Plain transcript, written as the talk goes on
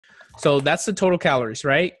So that's the total calories,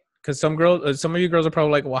 right? Because some of you girls are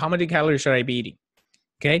probably like, well, how many calories should I be eating?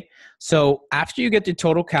 Okay. So after you get the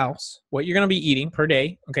total calories, what you're going to be eating per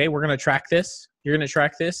day. Okay. We're going to track this. You're going to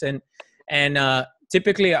track this. And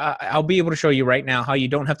typically I'll be able to show you right now how you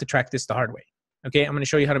don't have to track this the hard way. Okay. I'm going to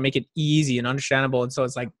show you how to make it easy and understandable. And so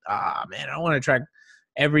it's like, man, I don't want to track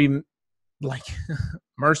every like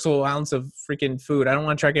morsel ounce of freaking food. I don't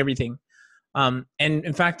want to track everything. And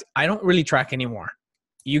in fact, I don't really track anymore.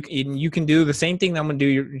 You can do the same thing that I'm going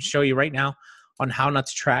to show you right now on how not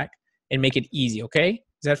to track and make it easy. Okay.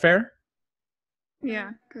 Is that fair?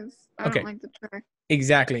 Yeah. Cause I don't like to track.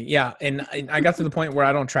 Exactly. Yeah. And I got to the point where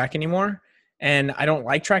I don't track anymore and I don't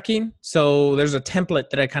like tracking. So there's a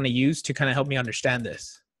template that I kind of use to kind of help me understand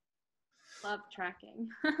this. Love tracking.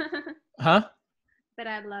 Huh? But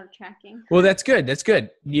I love tracking. Well, that's good. That's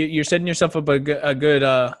good. You're setting yourself up a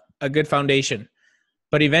good foundation.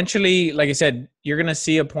 But eventually, like I said, you're going to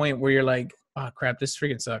see a point where you're like, oh crap, this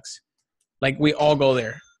freaking sucks. Like we all go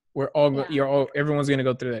there. Everyone's going to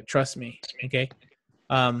go through that. Trust me. Okay.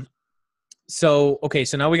 So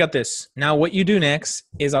now we got this. Now what you do next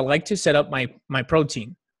is I like to set up my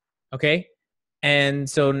protein. Okay. And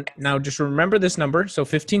so now just remember this number. So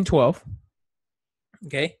 1512.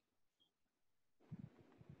 Okay.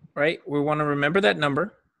 Right. We want to remember that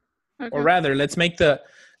number. Okay. Or rather, let's make the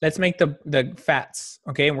fats.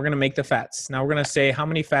 Okay. And we're going to make the fats. Now we're going to say how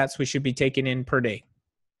many fats we should be taking in per day.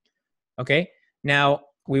 Okay. Now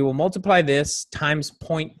we will multiply this times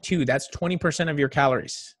 0.2. That's 20% of your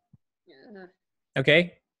calories.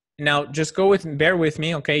 Okay. Now just bear with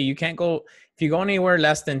me. Okay. You can't go, if you go anywhere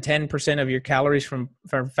less than 10% of your calories from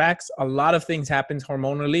fats, a lot of things happens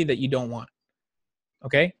hormonally that you don't want.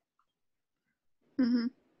 Okay. Mm-hmm.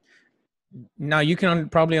 Now you can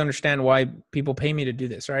probably understand why people pay me to do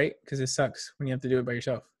this, right? Because it sucks when you have to do it by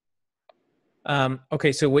yourself.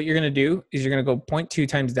 Okay. So what you're going to do is you're going to go 0.2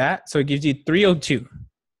 times that. So it gives you 302,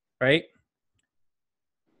 right?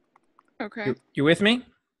 Okay. You with me?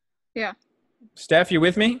 Yeah. Steph, you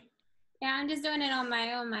with me? Yeah, I'm just doing it on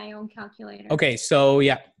my own calculator. Okay, so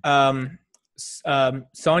yeah.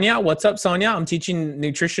 Sonia, what's up, Sonia? I'm teaching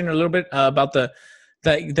nutrition a little bit about the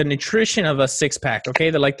nutrition of a six pack.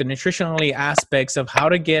 Okay, the nutritionally aspects of how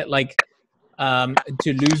to get to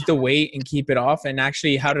lose the weight and keep it off, and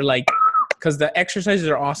actually how to because the exercises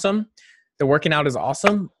are awesome, the working out is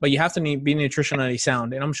awesome, but you have to be nutritionally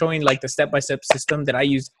sound. And I'm showing the step-by-step system that I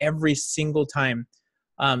use every single time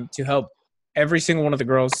to help every single one of the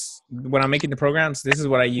girls when I'm making the programs. This is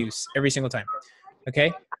what I use every single time.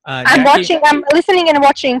 Okay. I'm listening and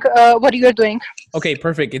watching what you're doing. Okay,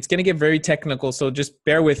 perfect. It's going to get very technical, so just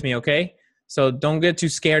bear with me. Okay. So don't get too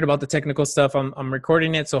scared about the technical stuff. I'm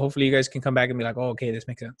recording it. So hopefully you guys can come back and be like, oh, okay, this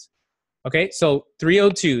makes sense. Okay. So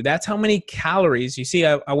 302, that's how many calories. You see,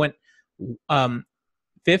 I went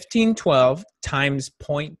 1512 times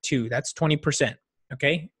 0.2. That's 20%.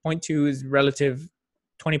 Okay. 0.2 is relative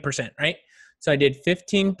 20%, right? So I did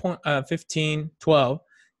 1512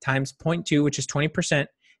 times 0.2, which is 20%,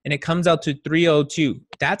 and it comes out to 302.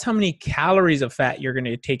 That's how many calories of fat you're going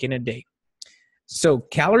to take in a day. So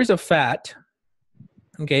calories of fat,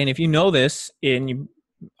 okay, and if you know this, and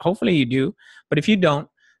hopefully you do, but if you don't,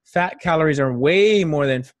 fat calories are way more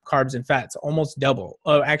than carbs and fats, almost double,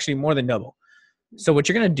 or actually more than double. So what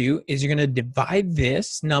you're going to do is you're going to divide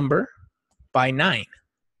this number by 9,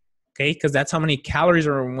 okay, because that's how many calories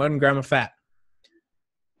are in 1 gram of fat.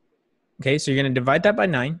 Okay, so you're going to divide that by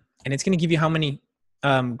 9, and it's going to give you how many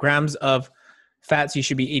grams of fats you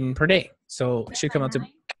should be eating per day. So it should come out to,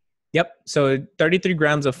 yep. So 33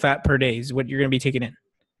 grams of fat per day is what you're going to be taking in.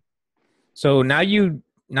 So now you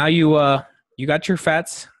got your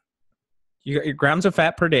fats, you got your grams of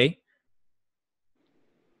fat per day.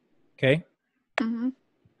 Okay. Mm-hmm.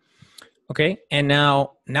 Okay, and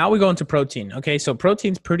now we go into protein. Okay, so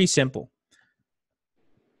protein's pretty simple.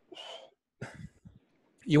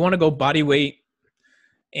 You want to go body weight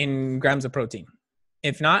in grams of protein.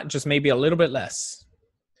 If not, just maybe a little bit less.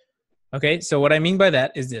 Okay, so what I mean by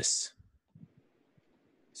that is this.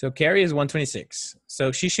 So Carrie is 126.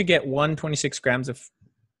 So she should get 126 grams of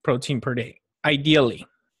protein per day, ideally.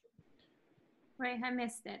 Wait, I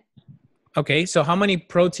missed it. Okay, so how many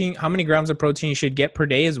grams of protein you should get per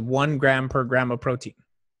day is 1 gram per gram of protein.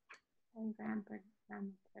 1 gram per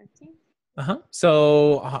gram of protein?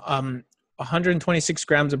 So 126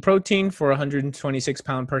 grams of protein for a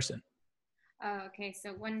 126-pound person. Oh, okay.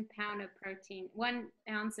 So 1 pound of protein, 1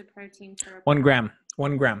 ounce of protein per 1 gram.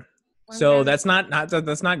 1 gram. So that's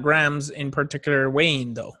not grams in particular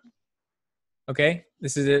weighing though. Okay,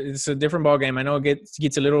 this is a different ball game. I know it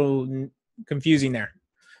gets a little confusing there.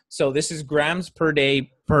 So this is grams per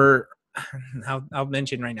day per, I'll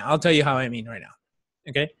mention right now. I'll tell you how I mean right now.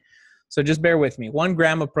 Okay. So just bear with me. 1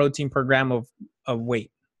 gram of protein per gram of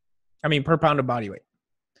weight. Per pound of body weight.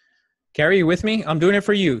 Carrie, you with me? I'm doing it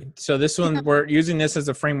for you. So this one, we're using this as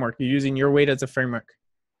a framework. You're using your weight as a framework.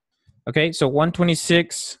 Okay. So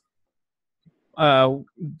 126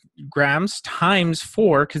 grams times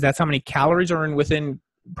 4, because that's how many calories are within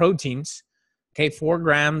proteins. Okay. 4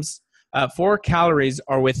 grams, 4 calories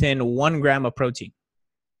are within 1 gram of protein.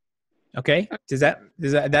 Okay.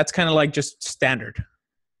 That's kind of like just standard.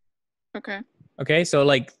 Okay. Okay. So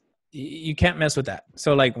like you can't mess with that.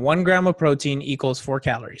 So like 1 gram of protein equals 4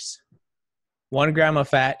 calories. 1 gram of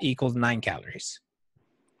fat equals 9 calories.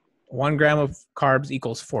 1 gram of carbs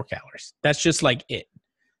equals 4 calories. That's just like it.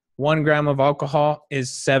 1 gram of alcohol is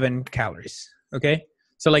 7 calories. Okay.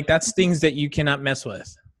 So like that's things that you cannot mess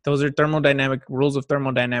with. Those are thermodynamic rules of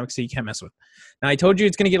thermodynamics that you can't mess with. Now I told you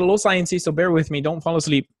it's going to get a little sciencey, so bear with me. Don't fall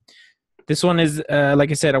asleep. This one is,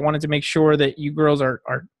 like I said, I wanted to make sure that you girls are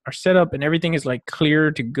set up and everything is like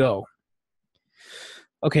clear to go.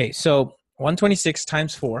 Okay, so 126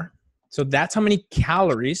 times 4. So that's how many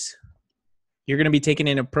calories you're going to be taking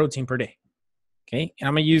in of protein per day. Okay, and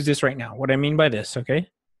I'm going to use this right now. What I mean by this, okay?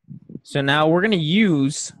 So now we're going to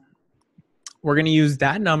use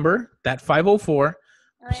that number, that 504,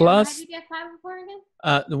 plus how did you get 504 again?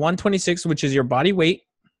 the 126, which is your body weight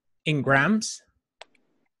in grams.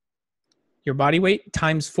 Your body weight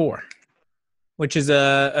times 4, which is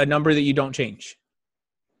a number that you don't change.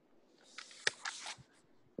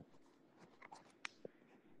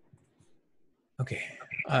 Okay.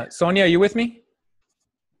 Sonia, are you with me?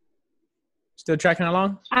 Still tracking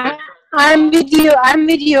along? I'm with you. I'm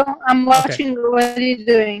watching what you're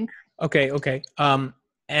doing. Okay.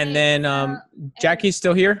 And then Jackie's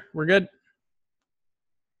still here? We're good?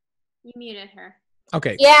 You muted her.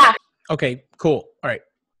 Okay. Yeah. Okay, cool. All right.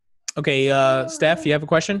 Okay, Steph, you have a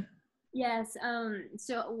question? Yes.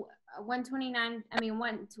 So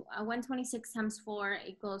 126 times 4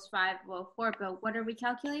 equals 504. But what are we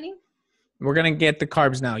calculating? We're going to get the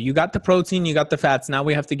carbs now. You got the protein, you got the fats. Now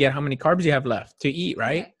we have to get how many carbs you have left to eat,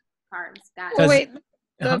 right? Okay. Carbs. Got Oh, it. wait,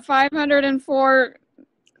 the 504,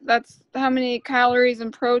 that's how many calories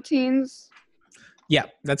and proteins? Yeah,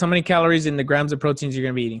 that's how many calories in the grams of proteins you're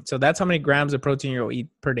going to be eating. So that's how many grams of protein you'll eat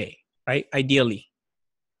per day, right? Ideally.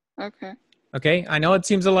 Okay. Okay, I know it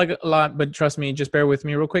seems like a lot, but trust me, just bear with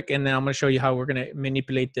me real quick, and then I'm going to show you how we're going to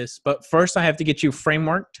manipulate this. But first, I have to get you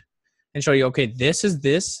frameworked and show you, okay, this is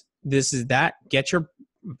this is that. Get your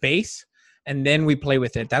base, and then we play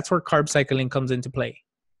with it. That's where carb cycling comes into play.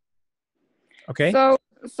 Okay? So,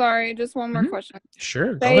 sorry, just one more question.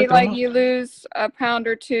 Sure. Say, like, you lose a pound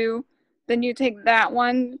or 2, then you take that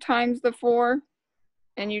one times the 4,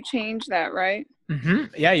 and you change that, right?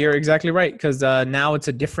 Yeah, you're exactly right, because now it's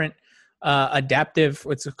a different adaptive,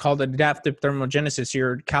 what's called adaptive thermogenesis.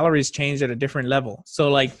 Your calories change at a different level. So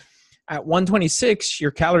like at 126,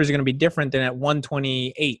 your calories are going to be different than at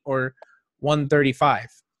 128 or 135.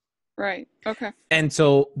 Right. Okay. And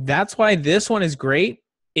so that's why this one is great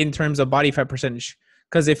in terms of body fat percentage.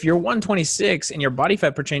 Because if you're 126 and your body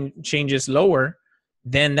fat changes lower,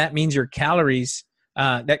 then that means your calories,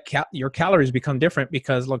 your calories become different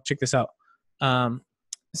because look, check this out.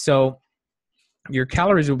 So your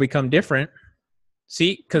calories will become different.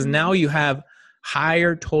 See, because now you have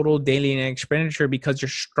higher total daily net expenditure because you're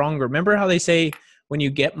stronger. Remember how they say when you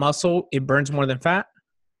get muscle, it burns more than fat?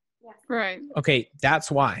 Yes. Right. Okay,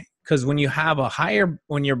 that's why. Because when you have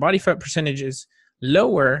when your body fat percentage is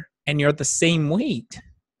lower and you're at the same weight,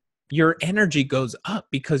 your energy goes up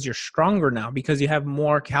because you're stronger now because you have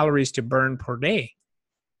more calories to burn per day,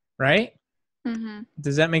 right?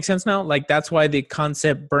 Does that make sense now? Like that's why the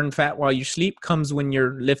concept burn fat while you sleep comes when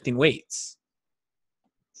you're lifting weights.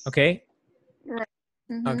 Okay? Right.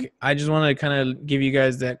 Okay. I just want to kind of give you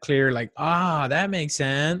guys that clear, like, that makes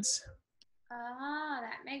sense.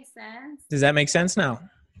 That makes sense. Does that make sense now?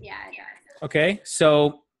 Yeah, it does. Okay.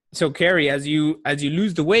 So Carrie, as you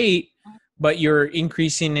lose the weight, but you're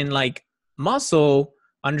increasing in like muscle,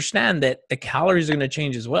 understand that the calories are going to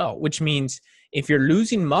change as well, which means if you're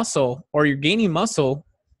losing muscle or you're gaining muscle,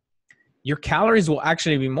 your calories will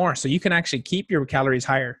actually be more. So you can actually keep your calories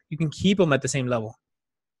higher. You can keep them at the same level.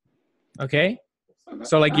 Okay.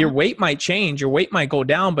 So like your weight might change, your weight might go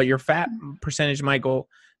down, but your fat percentage might go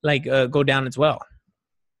down as well.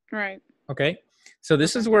 Right. Okay. So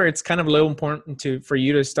this is where it's kind of a little important for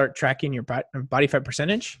you to start tracking your body fat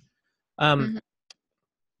percentage.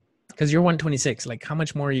 Because you're 126, like how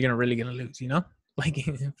much more are you really going to lose, you know? Like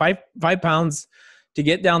 5 pounds to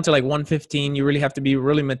get down to like 115, you really have to be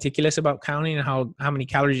really meticulous about counting how many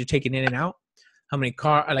calories you're taking in and out, how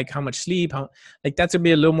much sleep, like that's gonna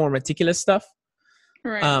be a little more meticulous stuff.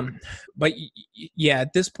 Right. But yeah,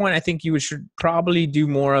 at this point, I think you should probably do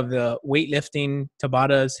more of the weightlifting,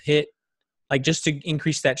 Tabatas, HIIT, like just to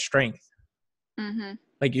increase that strength. Mm-hmm.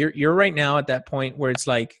 Like you're right now at that point where it's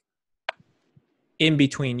like in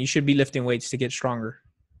between. You should be lifting weights to get stronger.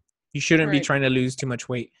 You shouldn't be Right. trying to lose too much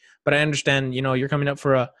weight. But I understand, you're coming up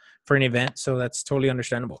for an event, so that's totally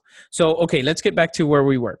understandable. So okay, let's get back to where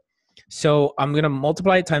we were. So I'm gonna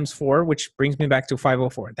multiply it times 4, which brings me back to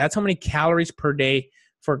 504. That's how many calories per day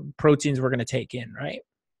for proteins we're gonna take in, right?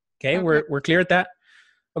 Okay. Okay. We're clear at that.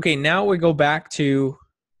 Okay, now we're gonna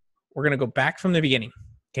go back from the beginning.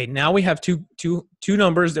 Okay, now we have two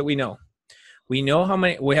numbers that we know. We know how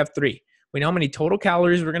many. We have 3. We know how many total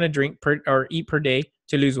calories we're gonna drink or eat per day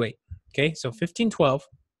to lose weight. Okay, so 1512.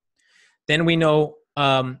 Then we know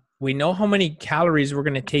how many calories we're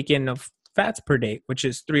gonna take in of fats per day, which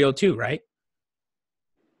is 302, right?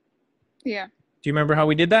 Yeah. Do you remember how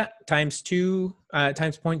we did that? Times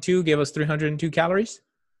 0.2 gave us 302 calories.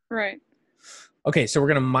 Right. Okay, so we're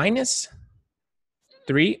gonna minus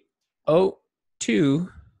 302.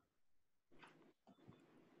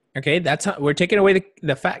 Okay, that's how we're taking away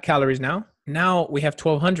the fat calories now. Now we have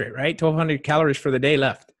 1200, right? 1200 calories for the day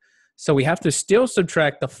left. So we have to still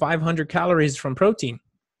subtract the 500 calories from protein.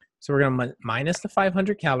 So we're going to minus the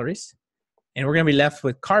 500 calories, and we're going to be left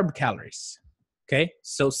with carb calories. Okay,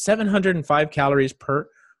 so 705 calories for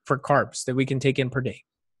carbs that we can take in per day.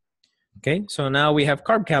 Okay, so now we have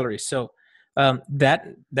carb calories. So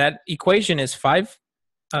that equation is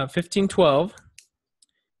 1512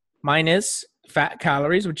 minus fat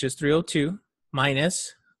calories, which is 302,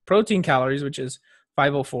 minus protein calories, which is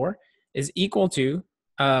 504, is equal to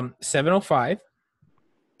 705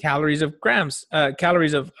 calories of carbs.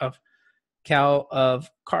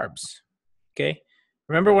 Okay.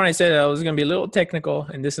 Remember when I said I was going to be a little technical,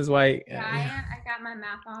 and this is why. Yeah, I got my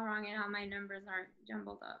math all wrong and all my numbers aren't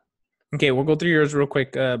jumbled up. Okay, we'll go through yours real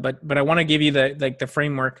quick, but I want to give you the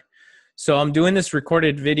framework. So I'm doing this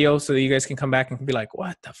recorded video so that you guys can come back and be like,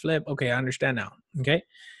 what the flip? Okay, I understand now. Okay.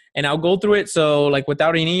 And I'll go through it. So like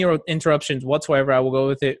without any interruptions whatsoever, I will go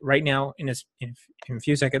with it right now in a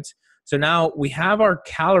few seconds. So now we have our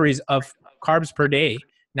calories of carbs per day.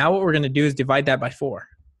 Now what we're going to do is divide that by 4.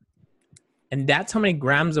 And that's how many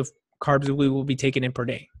grams of carbs we will be taking in per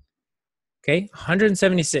day. Okay.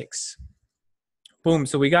 176. Boom.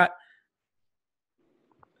 So we got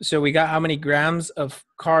how many grams of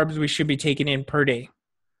carbs we should be taking in per day.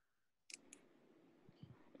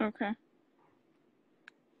 Okay.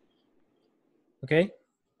 Okay.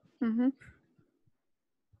 Mm-hmm.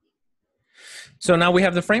 So now we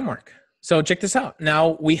have the framework. So check this out.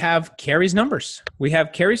 Now we have Carrie's numbers. We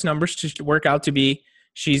have Carrie's numbers to work out to be,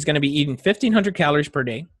 she's going to be eating 1,500 calories per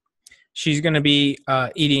day. She's going to be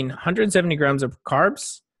eating 170 grams of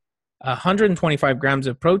carbs, 125 grams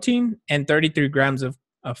of protein, and 33 grams of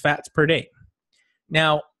fats per day.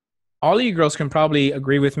 Now, all of you girls can probably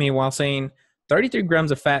agree with me while saying 33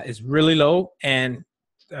 grams of fat is really low, and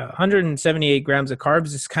 178 grams of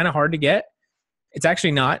carbs is kind of hard to get. It's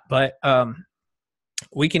actually not, but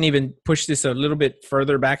we can even push this a little bit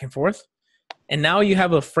further back and forth. And now you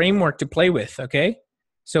have a framework to play with, okay?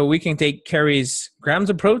 So we can take Carrie's grams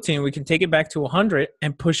of protein, we can take it back to 100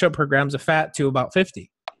 and push up her grams of fat to about 50,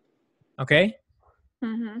 okay?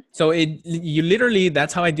 Mm-hmm. So you literally,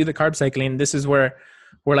 that's how I do the carb cycling. This is where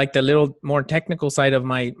like the little more technical side of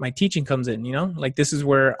my teaching comes in, like this is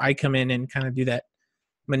where I come in and kind of do that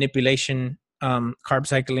manipulation, carb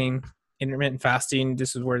cycling, intermittent fasting.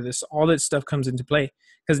 This is where all this stuff comes into play.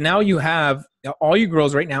 Because now you have, all you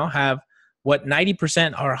girls right now have what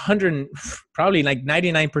 90% or 100, probably like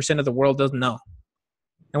 99% of the world doesn't know.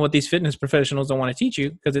 And what these fitness professionals don't want to teach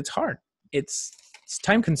you, because it's hard. It's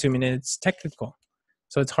time consuming and it's technical.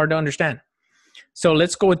 So it's hard to understand. So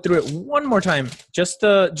let's go through it one more time, just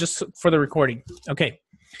for the recording. Okay.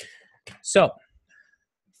 So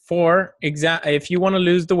if you want to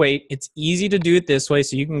lose the weight, it's easy to do it this way.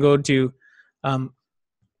 So you can go to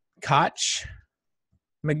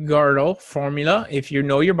Koch-McArdle formula if you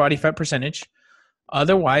know your body fat percentage.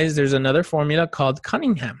 Otherwise, there's another formula called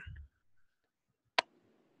Cunningham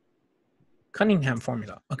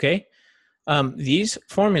formula. Okay. These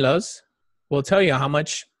formulas will tell you how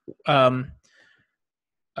much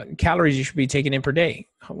calories you should be taking in per day.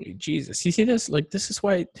 Holy Jesus. You see this? Like, this is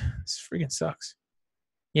why this freaking sucks.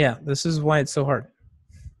 Yeah, this is why it's so hard.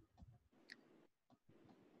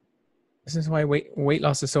 This is why weight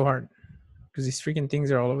loss is so hard. Because these freaking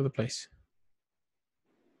things are all over the place.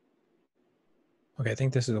 Okay, I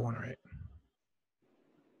think this is the one, right?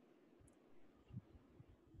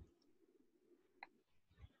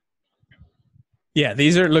 Yeah,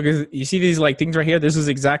 these are, look, you see these like things right here? This is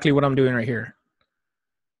exactly what I'm doing right here.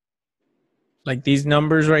 Like these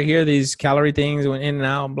numbers right here, these calorie things went in and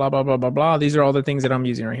out, blah, blah, blah, blah, blah. These are all the things that I'm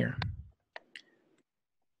using right here.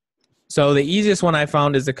 So the easiest one I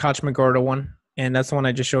found is the Koch-McGurl one. And that's the one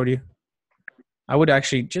I just showed you. I would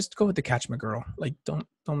actually just go with the Koch-McGurl. Like don't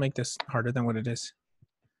make this harder than what it is.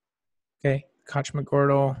 Okay,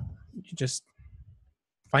 Koch-McGurl. You just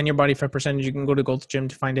find your body fat percentage. You can go to Gold's Gym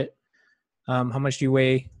to find it. How much do you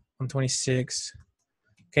weigh? 126.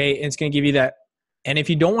 Okay, and it's going to give you that. And if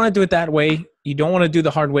you don't want to do it that way, you don't want to do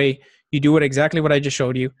the hard way, you do it exactly what I just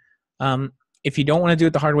showed you. If you don't want to do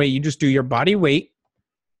it the hard way, you just do your body weight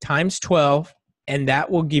times 12, and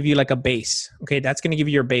that will give you like a base. Okay, that's going to give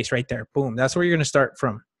you your base right there. Boom, that's where you're going to start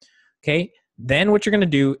from. Okay, then what you're going to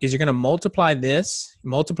do is you're going to multiply this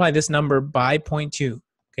number by 0.2.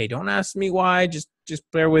 Okay, don't ask me why, just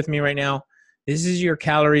bear with me right now. This is your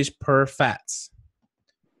calories per fats.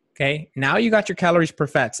 Okay, now you got your calories per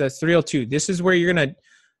fats. That's 302. This is where you're going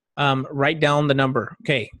to write down the number.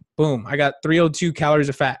 Okay, boom, I got 302 calories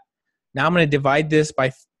of fat. Now I'm going to divide this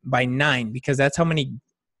by 9 because that's how many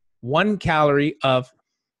 1 calorie of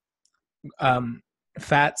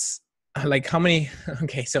fats, like how many,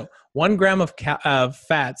 okay, so 1 gram of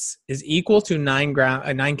fats is equal to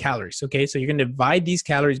 9 calories. Okay, so you're going to divide these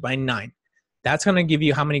calories by 9. That's going to give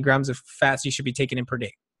you how many grams of fats you should be taking in per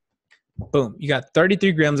day. Boom, you got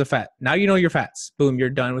 33 grams of fat. Now you know your fats. Boom,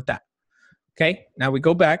 you're done with that. Okay, now we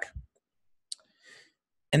go back.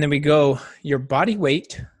 And then we go your body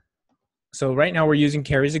weight. So right now we're using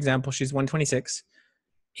Carrie's example. She's 126.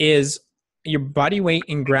 Is your body weight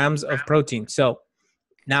in grams of protein. So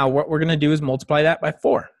now what we're going to do is multiply that by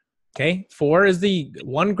 4. Okay, 4 is the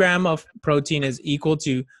 1 gram of protein is equal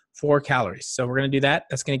to 4 calories. So we're going to do that.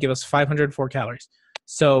 That's going to give us 504 calories.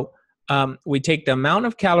 So we take the amount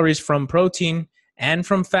of calories from protein and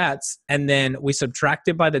from fats, and then we subtract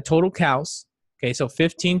it by the total calories. Okay, so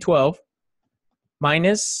 1512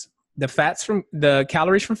 minus the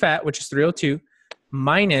calories from fat, which is 302,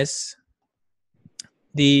 minus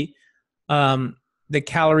the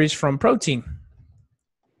calories from protein.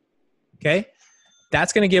 Okay,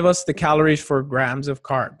 that's going to give us the calories for grams of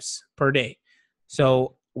carbs per day.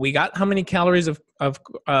 So we got how many calories of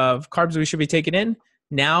carbs we should be taking in.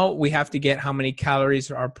 Now we have to get how many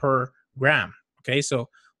calories are per gram. Okay, so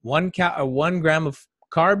 1 gram of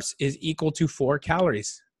carbs is equal to 4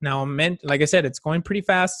 calories. Now, like I said, it's going pretty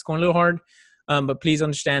fast. It's going a little hard, but please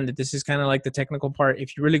understand that this is kind of like the technical part.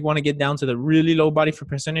 If you really want to get down to the really low body fat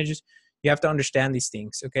percentages, you have to understand these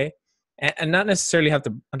things, okay? And not necessarily have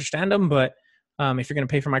to understand them, but if you're going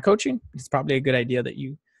to pay for my coaching, it's probably a good idea that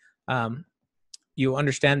you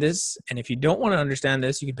understand this. And if you don't want to understand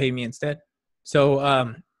this, you can pay me instead.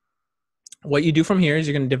 So what you do from here is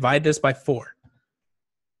you're going to divide this by 4.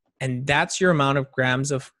 And that's your amount of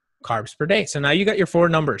grams of carbs per day. So now you got your 4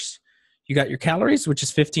 numbers. You got your calories, which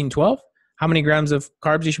is 1512. How many grams of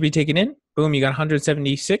carbs you should be taking in? Boom, you got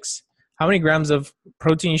 176. How many grams of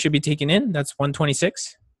protein you should be taking in? That's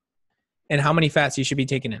 126. And how many fats you should be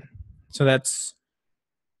taking in? So that's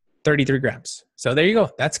 33 grams. So there you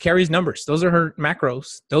go. That's Carrie's numbers. Those are her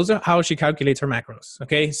macros. Those are how she calculates her macros.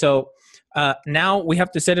 Okay, so now we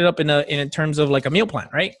have to set it up in terms of like a meal plan,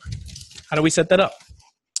 right? How do we set that up?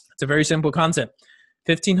 It's a very simple concept.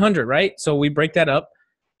 1,500, right? So we break that up.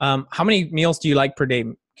 How many meals do you like per day,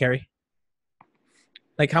 Carrie?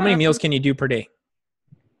 Like how many meals can you do per day?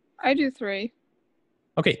 I do 3.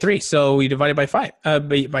 Okay, 3. So we divide it by 5,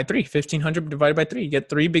 by 3. 1,500 divided by 3. You get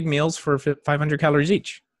 3 big meals for 500 calories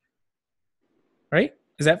each. Right?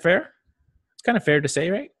 Is that fair? It's kind of fair to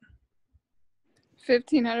say, right?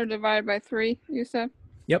 1,500 divided by 3, you said?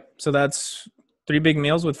 Yep. So that's 3 big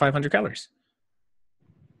meals with 500 calories.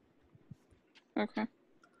 Okay.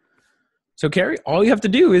 So, Carrie, all you have to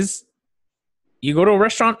do is you go to a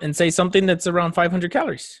restaurant and say something that's around 500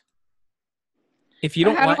 calories. If you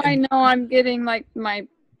don't, how do I know I'm getting like my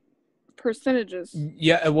percentages?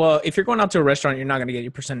 Yeah, well, if you're going out to a restaurant, you're not going to get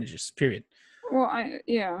your percentages. Period. Well,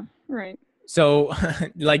 yeah, right. So,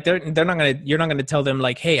 like you're not going to tell them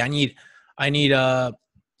like, hey, I need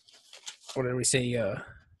what did we say?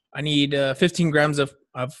 I need 15 grams of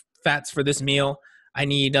fats for this meal. I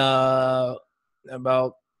need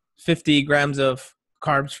about 50 grams of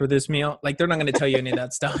carbs for this meal. Like they're not going to tell you any of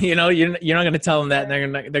that stuff. You know, you're not going to tell them that, and they're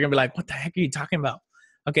going to be like, what the heck are you talking about?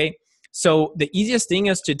 Okay. So the easiest thing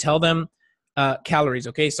is to tell them calories.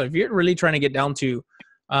 Okay. So if you're really trying to get down to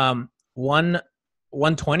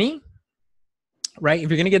 120, right? If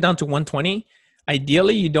you're going to get down to 120,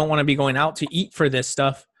 Ideally, you don't want to be going out to eat for this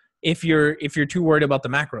stuff if you're too worried about the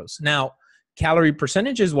macros. Now, calorie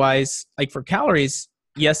percentages wise, like for calories,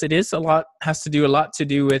 yes, it is a lot, has to do a lot to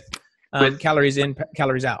do with calories in,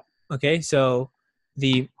 calories out. Okay, so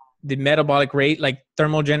the metabolic rate, like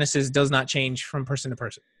thermogenesis, does not change from person to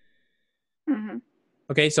person. Mm-hmm.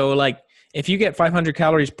 Okay, so like if you get 500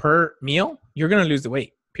 calories per meal, you're gonna lose the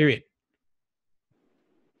weight. Period.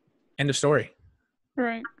 End of story.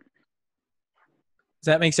 Right. Does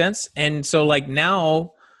that make sense? And so like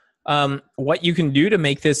now, what you can do to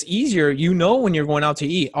make this easier, you know, when you're going out to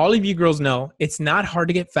eat, all of you girls know it's not hard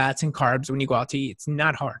to get fats and carbs when you go out to eat. It's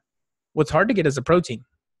not hard. What's hard to get is a protein.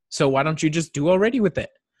 So why don't you just do already with it?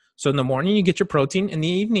 So in the morning, you get your protein. In the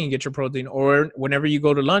evening, you get your protein. Or whenever you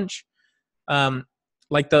go to lunch,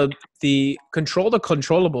 like the control the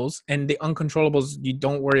controllables, and the uncontrollables, you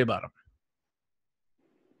don't worry about them.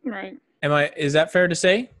 Right. Is that fair to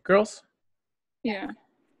say, girls? Yeah.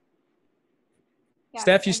 Yeah,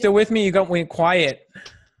 Steph, you still with me? You went quiet.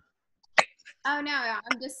 Oh no, I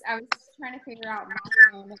was trying to figure out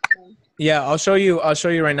macro. Yeah, I'll show you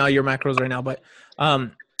right now your macros right now. But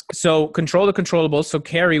so control the controllables. So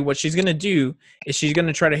Carrie, what she's gonna do is she's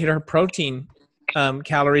gonna try to hit her protein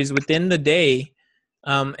calories within the day.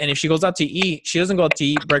 And if she goes out to eat, she doesn't go out to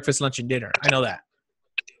eat breakfast, lunch, and dinner. I know that.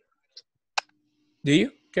 Do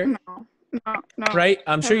you, Carrie? No. Right?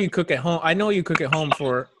 I'm sure you cook at home. I know you cook at home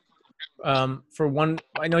for one.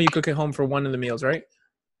 I know you cook at home for one of the meals, right?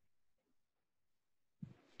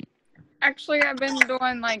 Actually, I've been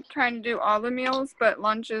doing like trying to do all the meals, but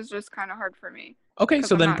lunch is just kind of hard for me. Okay, 'Cause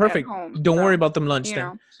so I'm then not at perfect. home, Don't so, worry about them lunch you then.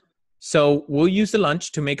 know. So we'll use the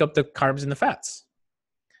lunch to make up the carbs and the fats.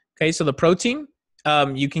 Okay, so the protein,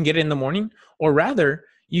 you can get it in the morning, or rather,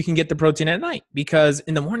 you can get the protein at night, because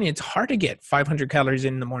in the morning, it's hard to get 500 calories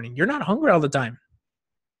in the morning. You're not hungry all the time.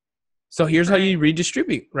 So here's how you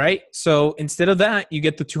redistribute, right? So instead of that, you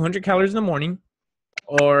get the 200 calories in the morning,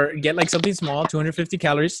 or get like something small, 250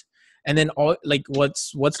 calories. And then all like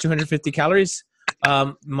what's 250 calories?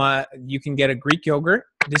 You can get a Greek yogurt.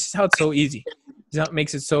 This is how it's so easy. This is how it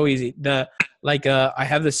makes it so easy. I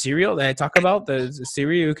have the cereal that I talk about. The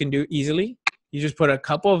cereal you can do easily. You just put a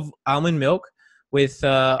cup of almond milk with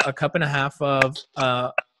a cup and a half of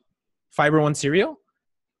Fiber One cereal.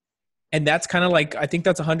 And that's kind of like, I think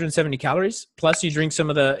that's 170 calories. Plus you drink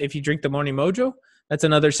if you drink the Morning Mojo, that's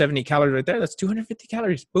another 70 calories right there. That's 250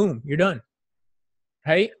 calories. Boom, you're done.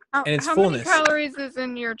 Right? And it's how fullness. many calories is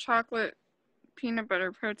in your chocolate peanut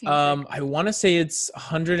butter protein shake? I want to say it's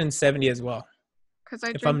 170 as well,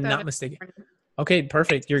 if I'm not mistaken. Okay,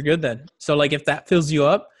 perfect. You're good then. So like if that fills you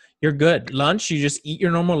up, you're good. Lunch, you just eat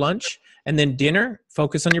your normal lunch, and then dinner,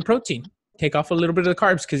 focus on your protein. Take off a little bit of the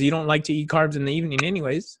carbs because you don't like to eat carbs in the evening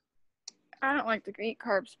anyways. I don't like to eat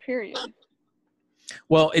carbs, period.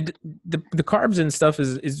 Well, the carbs and stuff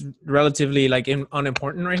is relatively like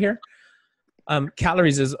unimportant right here.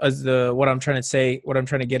 Calories is what I'm trying to say, what I'm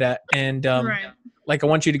trying to get at. And like I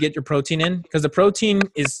want you to get your protein in, because the protein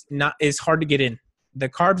is hard to get in. The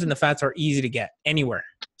carbs and the fats are easy to get anywhere.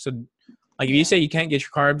 So like if you say you can't get your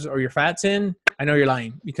carbs or your fats in, I know you're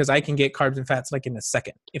lying, because I can get carbs and fats like in a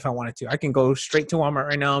second if I wanted to. I can go straight to Walmart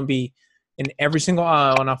right now and be in every single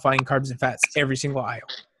aisle, and I'll find carbs and fats every single aisle.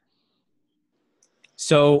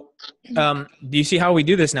 So do you see how we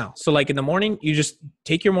do this now? So like in the morning, you just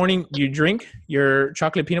take your morning, you drink your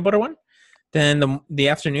chocolate peanut butter one. Then the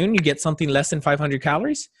afternoon, you get something less than 500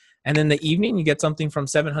 calories. And then the evening, you get something from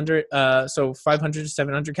 700, so 500 to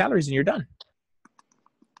 700 calories, and you're done.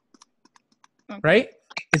 Okay. Right?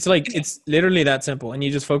 It's like, it's literally that simple. And you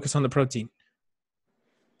just focus on the protein.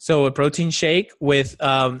 So a protein shake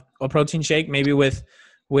maybe with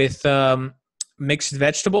mixed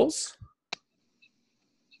vegetables.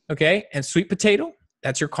 Okay, and sweet potato.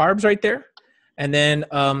 That's your carbs right there. And then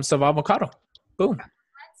some avocado. Boom.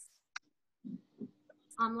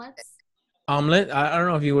 Omelet. I don't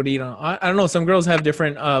know if you would eat I don't know. Some girls have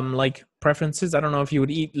different like preferences. I don't know if you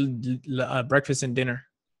would eat breakfast and dinner.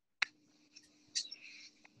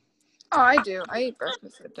 Oh, I do. I eat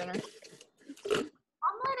breakfast and dinner.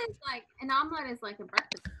 An omelet is like a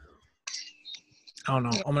breakfast. I don't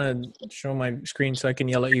know. I'm gonna show my screen so I can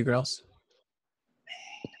yell at you girls.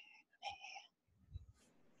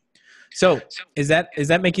 So is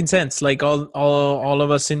that making sense? Like all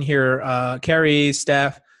of us in here, Carrie,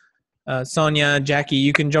 Steph, Sonia, Jackie,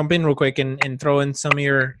 you can jump in real quick and throw in some of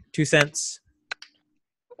your 2 cents.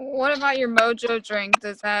 What about your Mojo drink?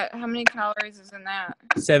 How many calories is in that?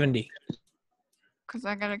 70. Because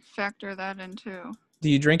I gotta factor that in too. Do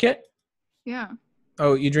you drink it? Yeah.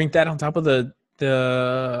 Oh, you drink that on top of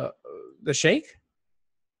the shake?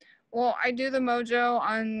 Well, I do the Mojo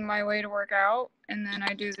on my way to work out, and then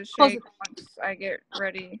I do the Close shake once I get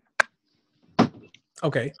ready.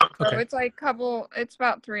 Okay. So Okay. it's like it's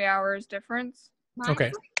about 3 hours difference. Mine's Okay.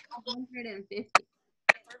 like 150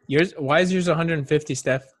 Yours? Why is yours 150,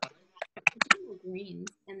 Steph? greens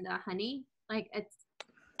and the honey. Like it's,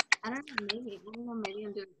 I don't know, maybe I'm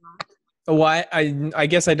doing it wrong. Why? I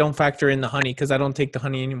guess I don't factor in the honey because I don't take the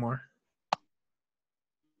honey anymore.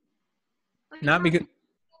 But Not you're because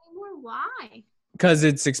anymore. Why?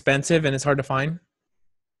 it's expensive and it's hard to find.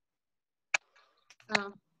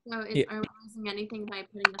 Oh, so Yeah. are we losing anything by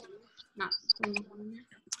putting the honey? Not putting the honey in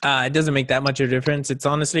there? It doesn't make that much of a difference. It's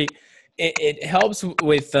honestly, it helps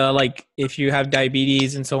with like if you have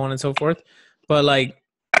diabetes and so on and so forth. But like,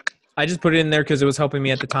 I just put it in there because it was helping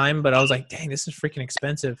me at the time. But I was like, dang, this is freaking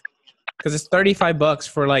expensive because it's $35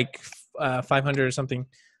 for like 500 or something,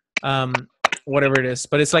 whatever it is.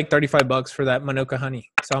 But it's like $35 for that Manuka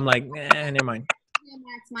honey. So I'm like, never mind. Yeah,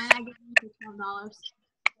 Max, mine I get mine for $12.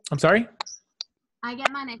 I'm sorry. I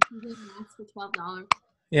get mine at TJ Maxx for $12.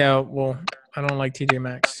 Yeah, well, I don't like TJ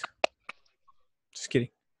Maxx. Just kidding.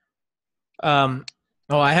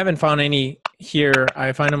 Oh, I haven't found any here.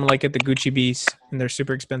 I find them like at the Gucci Bees, and they're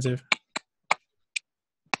super expensive.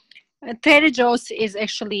 Trader Joe's is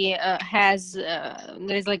actually has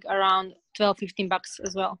there's like around $12-15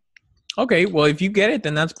 as well. Okay, well, if you get it,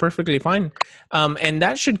 then that's perfectly fine, and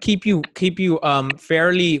that should keep you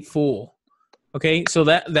fairly full. Okay, so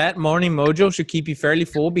that Morning Mojo should keep you fairly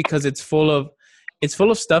full because it's full of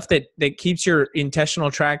stuff that keeps your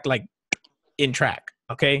intestinal tract like in track.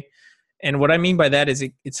 Okay, and what I mean by that is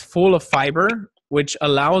it's full of fiber, which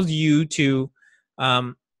allows you to,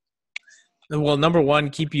 well, number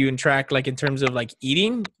one, keep you in track like in terms of like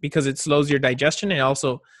eating because it slows your digestion. It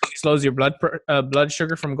also slows your blood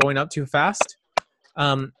sugar from going up too fast,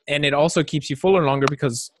 and it also keeps you fuller longer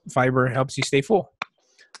because fiber helps you stay full.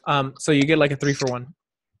 So you get like a 3-for-1.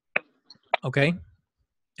 Okay.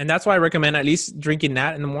 And that's why I recommend at least drinking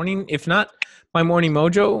that in the morning. If not, my Morning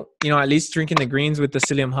Mojo, at least drinking the greens with the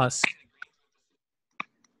psyllium husk.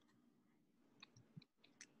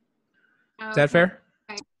 Is that fair?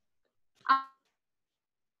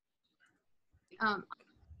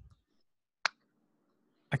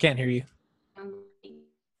 I can't hear you.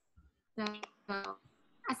 So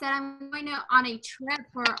I said I'm going on a trip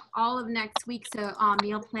for all of next week, so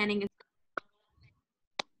meal planning is.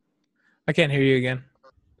 I can't hear you again.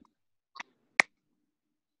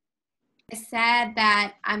 I said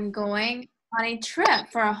that I'm going on a trip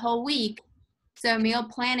for a whole week, so meal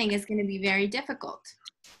planning is going to be very difficult.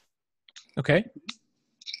 Okay.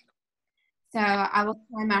 So I will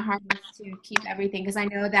try my hardest to keep everything because I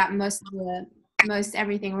know that most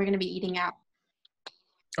everything we're going to be eating out.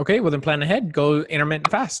 Okay, well then plan ahead. Go intermittent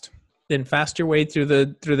fast. Then fast your way through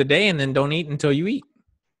the day, and then don't eat until you eat.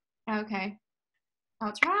 Okay,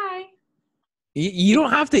 I'll try. You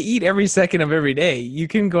don't have to eat every second of every day. You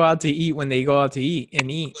can go out to eat when they go out to eat and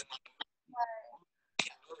eat.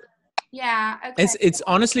 Yeah. Okay. It's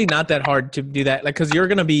honestly not that hard to do that. Like, cause you're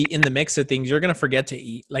gonna be in the mix of things. You're gonna forget to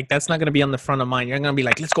eat. Like that's not gonna be on the front of mind. You're gonna be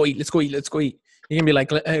like, let's go eat. Let's go eat. Let's go eat. You're gonna be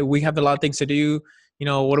like, hey, we have a lot of things to do.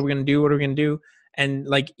 What are we gonna do? What are we gonna do? And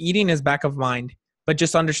like eating is back of mind. But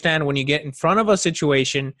just understand when you get in front of a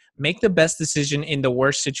situation, make the best decision in the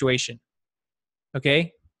worst situation.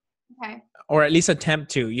 Okay. Okay. Or at least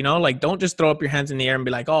attempt to, like don't just throw up your hands in the air and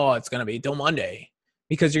be like, oh, it's going to be till Monday,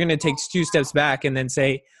 because you're going to take 2 steps back and then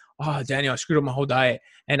say, oh, Daniel, I screwed up my whole diet.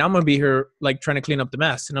 And I'm going to be here like trying to clean up the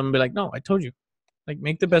mess. And I'm going to be like, no, I told you, like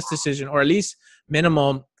make the best decision, or at least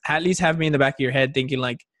minimum, at least have me in the back of your head thinking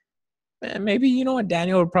like, maybe, what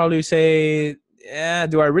Daniel would probably say, yeah,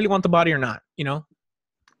 do I really want the body or not?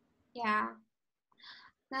 Yeah.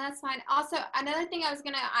 No, that's fine. Also, another thing I was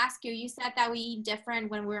going to ask you, you said that we eat different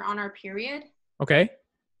when we're on our period. Okay.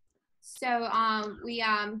 So we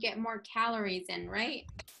get more calories in, right?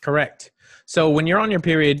 Correct. So when you're on your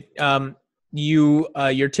period,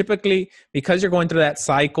 you're typically, because you're going through that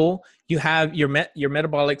cycle, you have your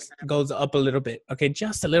metabolics goes up a little bit. Okay,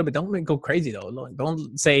 just a little bit. Don't go crazy though.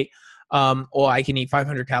 Don't say, oh, I can eat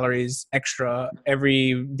 500 calories extra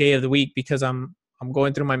every day of the week because I'm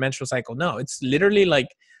going through my menstrual cycle. No, it's literally like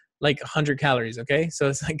 100 calories. Okay, so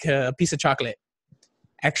it's like a piece of chocolate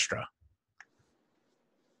extra.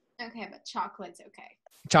 Okay, but chocolate's okay.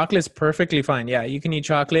 Chocolate's perfectly fine. Yeah, you can eat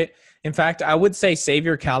chocolate. In fact, I would say save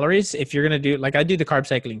your calories if you're going to do, like I do the carb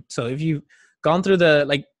cycling. So if you've gone through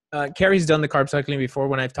Carrie's done the carb cycling before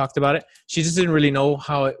when I've talked about it. She just didn't really know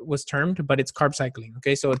how it was termed, but it's carb cycling.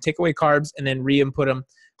 Okay, so take away carbs and then re-input them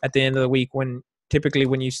at the end of the week when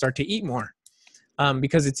you start to eat more.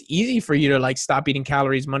 because it's easy for you to like stop eating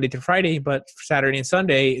calories Monday through Friday, but for Saturday and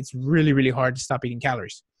Sunday, it's really, really hard to stop eating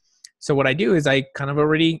calories. So what I do is I kind of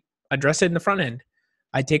already address it in the front end.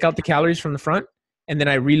 I take out the calories from the front and then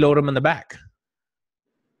I reload them in the back.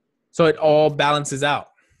 So it all balances out.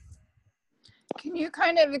 Can you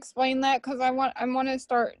kind of explain that? Because I want to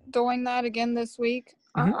start doing that again this week.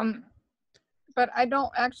 Mhm. But I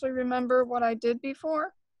don't actually remember what I did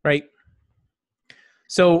before. Right.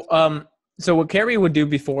 So, so what Carrie would do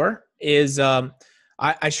before is,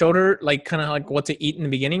 I showed her like kind of like what to eat in the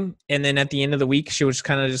beginning. And then at the end of the week, she was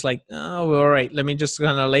kind of just like, oh, all right, let me just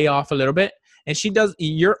kind of lay off a little bit. And she does,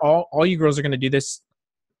 all you girls are going to do this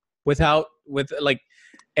with like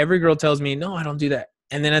every girl tells me, no, I don't do that.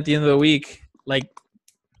 And then at the end of the week, like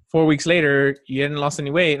 4 weeks later, you hadn't lost any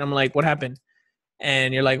weight. And I'm like, what happened?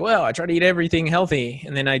 And you're like, well, I try to eat everything healthy.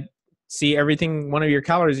 And then I see everything, one of your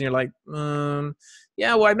calories, and you're like,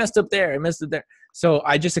 yeah, well, I messed up there. So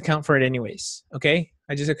I just account for it anyways. Okay.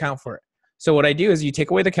 I just account for it. So what I do is you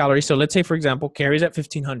take away the calories. So let's say, for example, Carrie's at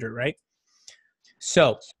 1500, right?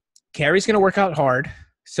 So Carrie's going to work out hard.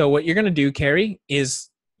 So what you're going to do, Carrie, is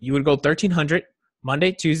you would go 1300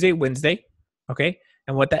 Monday, Tuesday, Wednesday. Okay.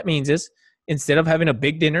 And what that means is instead of having a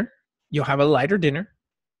big dinner, you'll have a lighter dinner.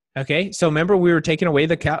 Okay. So remember we were taking away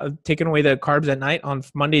the carbs at night on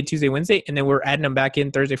Monday, Tuesday, Wednesday, and then we're adding them back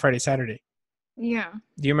in Thursday, Friday, Saturday. Yeah.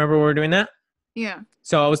 Do you remember we were doing that? Yeah.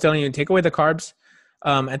 So I was telling you, take away the carbs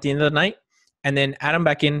at the end of the night and then add them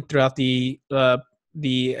back in throughout the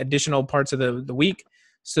additional parts of the week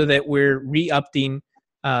so that we're re-upping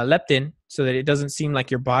leptin so that it doesn't seem like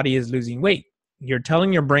your body is losing weight. You're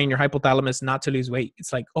telling your brain, your hypothalamus, not to lose weight.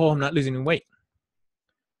 It's like, oh, I'm not losing weight.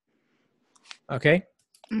 Okay?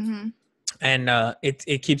 Mm-hmm. And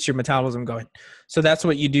it keeps your metabolism going. So that's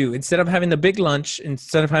what you do. Instead of having the big lunch,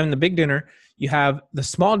 instead of having the big dinner, you have the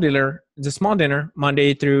small dinner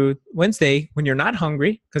Monday through Wednesday when you're not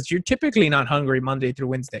hungry, because you're typically not hungry Monday through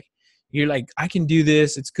Wednesday. You're like, I can do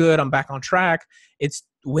this. It's good. I'm back on track. It's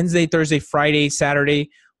Wednesday, Thursday, Friday,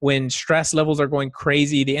 Saturday when stress levels are going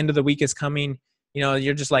crazy. The end of the week is coming. You know,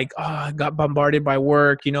 you're just like, oh, I got bombarded by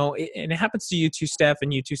work, you know, and it happens to you too, Steph,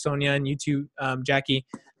 and you too, Sonia, and you too, Jackie.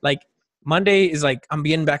 Like Monday is like, I'm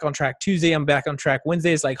getting back on track. Tuesday, I'm back on track.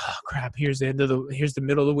 Wednesday is like, oh crap, here's the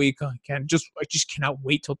middle of the week. I just cannot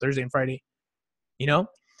wait till Thursday and Friday, you know?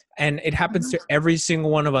 And it happens to every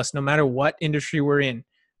single one of us, no matter what industry we're in,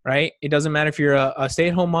 right? It doesn't matter if you're a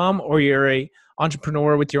stay-at-home mom or you're a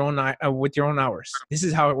entrepreneur with your own hours. This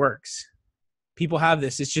is how it works. People have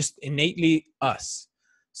this. It's just innately us.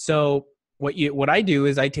 So what I do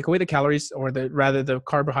is I take away the calories or the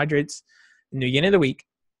carbohydrates in the beginning of the week,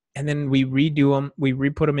 and then we redo them. We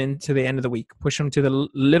re-put them into the end of the week, push them to the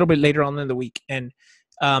little bit later on in the week. And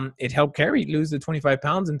it helped Carrie lose the 25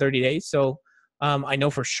 pounds in 30 days. So I know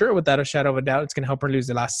for sure without a shadow of a doubt, it's going to help her lose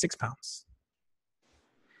the last 6 pounds.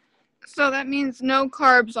 So that means no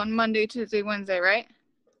carbs on Monday, Tuesday, Wednesday, right?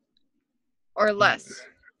 Or less?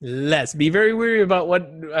 Less. Be very wary about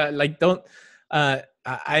what,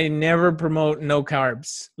 I never promote no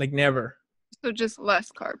carbs, like never. So just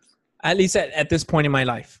less carbs. At least at this point in my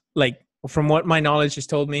life. Like from what my knowledge has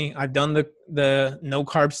told me, I've done the no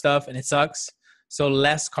carb stuff and it sucks. So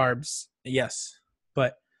less carbs, yes.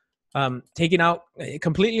 But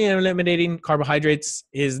completely eliminating carbohydrates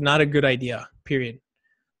is not a good idea, period.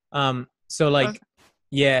 So like,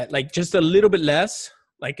 yeah, like just a little bit less,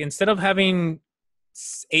 like instead of having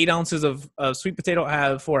 8 ounces of sweet potato, I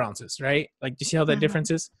have 4 ounces, right? Like, do you see how that difference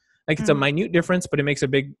is? Like it's a minute difference, but it makes a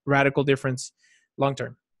big radical difference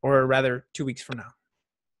long-term, or rather 2 weeks from now.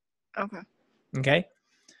 Okay.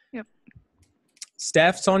 Yep.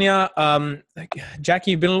 Steph, Sonia,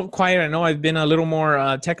 Jackie, you've been a little quiet. I know I've been a little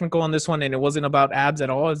more technical on this one, and it wasn't about abs at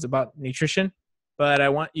all. It's about nutrition. But I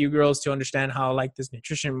want you girls to understand how like this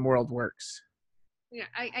nutrition world works. Yeah,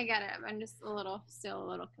 I get it. I'm just still a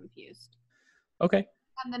little confused. Okay.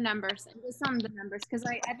 On the numbers, just some of the numbers, because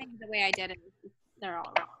I think the way I did it, they're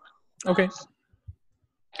all wrong. Okay.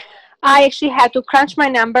 I actually had to crunch my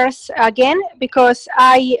numbers again because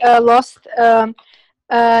I lost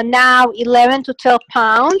now 11 to 12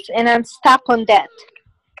 pounds, and I'm stuck on that.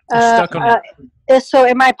 Stuck on it.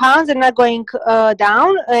 So my pounds are not going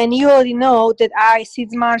down, and you already know that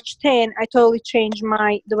since March 10, I totally changed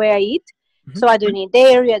the way I eat. Mm-hmm. So I don't need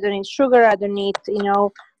dairy, I don't need sugar, I don't need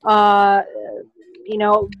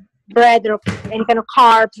bread or any kind of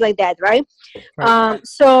carbs like that, right?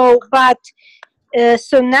 So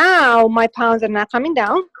now my pounds are not coming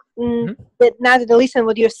down. But now that I listen to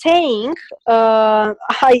what you're saying, I'm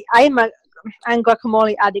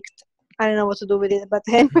guacamole addict. I don't know what to do with it, but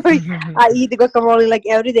anyway, I eat guacamole like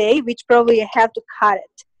every day, which probably I have to cut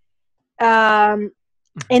it.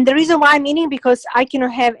 And the reason why I'm eating, because I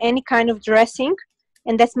cannot have any kind of dressing,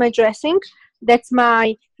 and that's my dressing. That's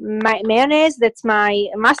my mayonnaise. That's my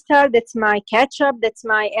mustard. That's my ketchup. That's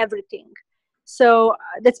my everything. So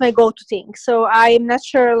that's my go-to thing. So I'm not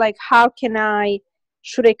sure, like,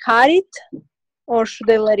 should I cut it or should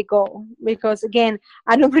I let it go? Because again,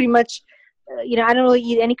 I don't pretty much, I don't really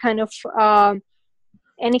eat any kind of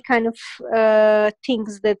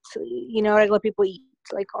things that regular people eat,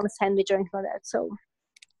 like on a sandwich or anything like that. So.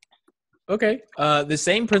 Okay. The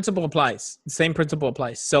same principle applies.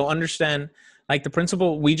 So understand, like, the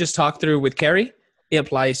principle we just talked through with Carrie, it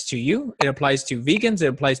applies to you. It applies to vegans. It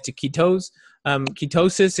applies to ketosis.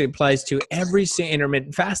 It applies to every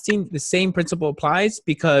intermittent fasting. The same principle applies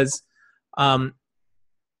because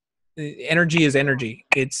energy is energy.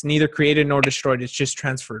 It's neither created nor destroyed. It's just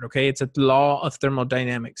transferred. Okay. It's a law of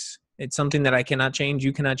thermodynamics. It's something that I cannot change.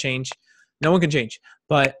 You cannot change. No one can change.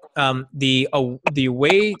 But the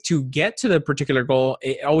way to get to the particular goal,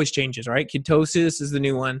 it always changes, right? Ketosis is the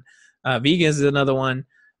new one. Vegan is another one.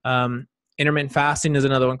 Intermittent fasting is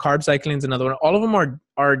another one. Carb cycling is another one. All of them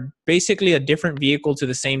are basically a different vehicle to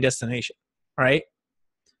the same destination, right?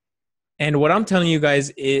 And what I'm telling you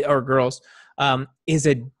guys or girls is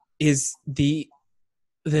the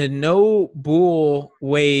no bull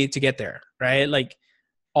way to get there, right? Like,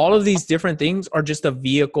 all of these different things are just a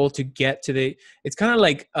vehicle to get to it's kind of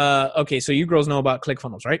like, okay, so you girls know about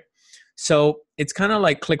ClickFunnels, right? So it's kind of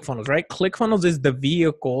like ClickFunnels, right? ClickFunnels is the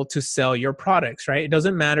vehicle to sell your products, right? It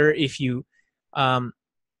doesn't matter if you,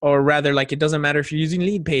 or rather, like, it doesn't matter if you're using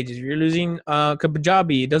Lead Pages, if you're using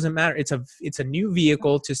Kajabi, it doesn't matter. It's a new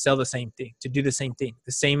vehicle to sell the same thing, to do the same thing,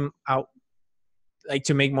 the same out, like,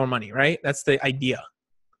 to make more money, right? That's the idea.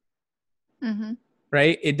 Mm-hmm.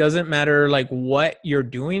 Right? It doesn't matter, like, what you're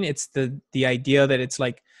doing. It's the idea that it's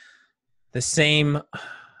like the same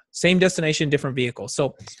destination, different vehicle.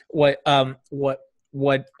 So what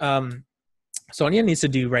Sonia needs to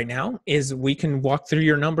do right now is we can walk through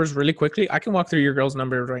your numbers really quickly. I can walk through your girls'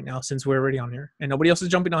 numbers right now since we're already on here and nobody else is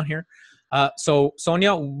jumping on here. So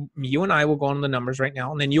Sonia, you and I will go on the numbers right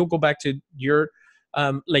now, and then you'll go back to your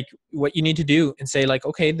like what you need to do and say, like,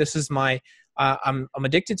 okay, this is my I'm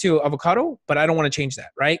addicted to avocado, but I don't want to change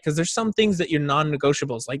that, right? Because there's some things that you're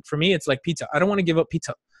non-negotiables. Like for me, it's like pizza. I don't want to give up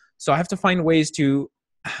pizza. So I have to find ways to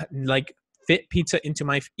like fit pizza into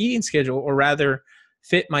my eating schedule, or rather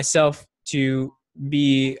fit myself to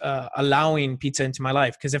be allowing pizza into my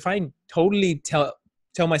life. Because if I totally tell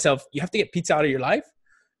myself, you have to get pizza out of your life,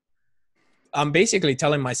 I'm basically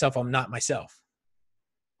telling myself I'm not myself.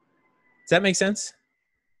 Does that make sense?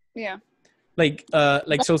 Yeah. Like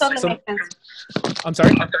so. Totally makes sense. I'm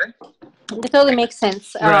sorry. It totally makes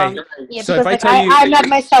sense. Right. Yeah, So because if I like, tell you, I'm not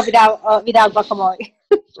myself without guacamole.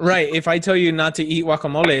 right. If I tell you not to eat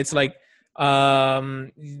guacamole, it's like,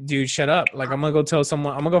 dude, shut up. Like, I'm gonna go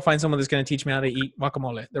find someone that's gonna teach me how to eat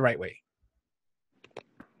guacamole the right way.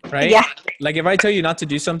 Right? Yeah. Like, if I tell you not to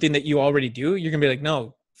do something that you already do, you're gonna be like,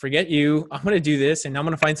 no, forget you. I'm gonna do this, and I'm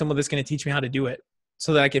gonna find someone that's gonna teach me how to do it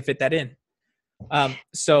so that I can fit that in.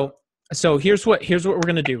 So here's what we're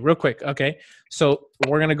gonna do real quick. Okay. So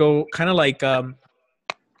we're gonna go kind of like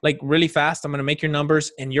really fast. I'm gonna make your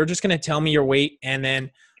numbers, and you're just gonna tell me your weight, and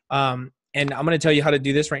then and I'm gonna tell you how to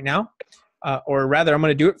do this right now, or rather, I'm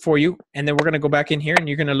gonna do it for you, and then we're gonna go back in here, and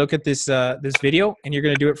you're gonna look at this this video, and you're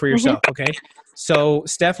gonna do it for yourself. Okay. So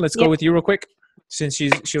Steph, let's go with you real quick, since she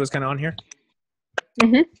was kind of on here.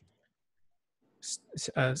 Mm-hmm.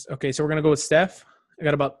 Okay, so we're gonna go with Steph. I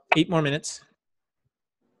got about 8 more minutes.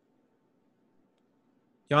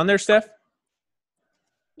 You on there, Steph?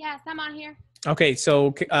 Yes, I'm on here. Okay,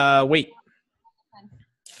 so wait.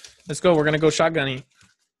 Let's go. We're gonna go shotgunning.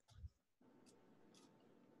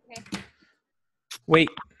 Okay. Wait.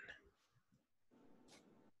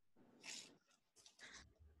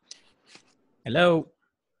 Hello.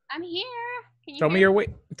 I'm here. Can you Throw hear me your weight.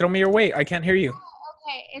 Throw me your weight. I can't hear you.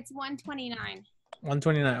 Okay, it's 129.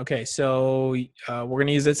 129. Okay, so we're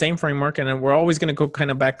gonna use that same framework, and then we're always gonna go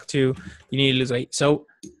kind of back to you need to lose weight. So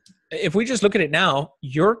if we just look at it now,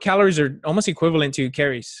 your calories are almost equivalent to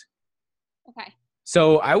Carrie's. Okay.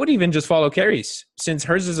 So I would even just follow Carrie's, since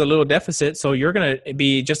hers is a little deficit. So you're gonna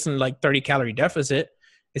be just in like 30 calorie deficit.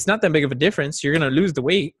 It's not that big of a difference. You're gonna lose the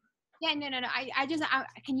weight. Yeah, no. I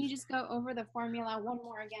can you just go over the formula one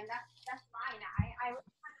more again? That's fine. I was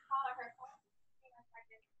trying to follow her.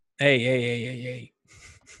 Hey.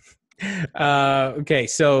 Okay,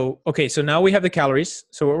 so now we have the calories.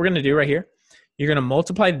 So what we're gonna do right here, you're gonna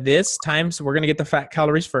multiply this times, we're gonna get the fat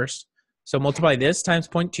calories first. So multiply this times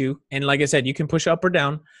 0.2. And like I said, you can push up or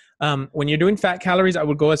down. When you're doing fat calories, I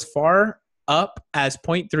would go as far up as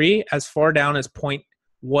 0.3, as far down as 0.18.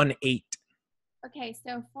 Okay,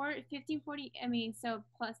 so 1540, I mean, so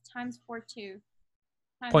plus times 4.2.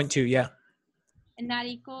 0.2, yeah. And that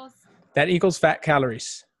equals? That equals fat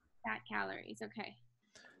calories. Fat calories, okay.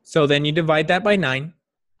 So then you divide that by 9.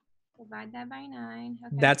 Divide that by 9.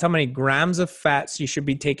 Okay. That's how many grams of fats you should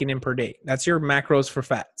be taking in per day. That's your macros for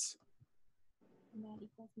fats. And that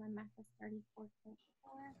equals my macros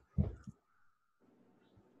 34.4.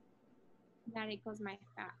 That equals my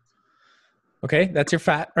fat. Okay, that's your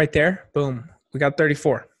fat right there. Boom. We got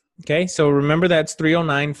 34. Okay, so remember that's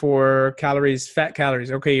 309 for calories, fat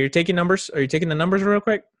calories. Okay, you're taking numbers. Are you taking the numbers real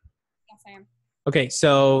quick? Yes, I am. Okay,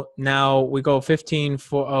 so now we go 15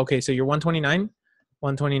 for, okay, so you're 129.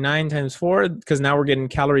 129 times 4, because now we're getting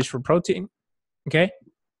calories for protein. Okay?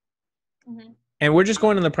 Mm-hmm. And we're just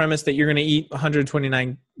going on the premise that you're going to eat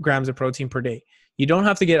 129 grams of protein per day. You don't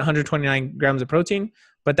have to get 129 grams of protein,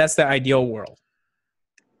 but that's the ideal world.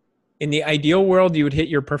 In the ideal world, you would hit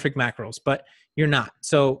your perfect macros, but you're not.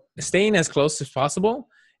 So staying as close as possible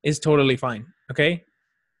is totally fine. Okay?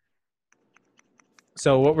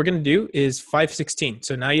 So what we're going to do is 516.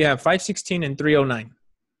 So now you have 516 and 309.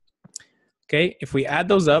 Okay, if we add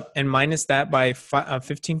those up and minus that by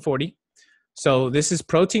 1540, so this is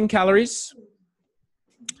protein calories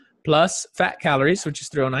plus fat calories, which is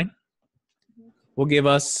 309, will give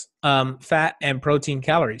us fat and protein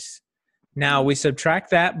calories. Now we subtract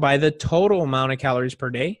that by the total amount of calories per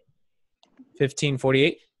day,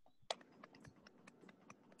 1548.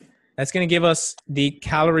 That's going to give us the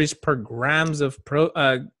calories per grams of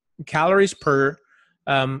calories per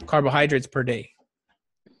carbohydrates per day.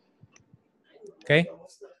 Okay,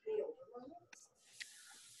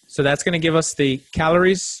 so that's going to give us the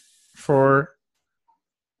calories for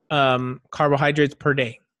carbohydrates per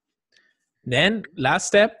day. Then last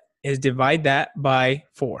step is divide that by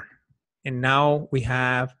 4. And now we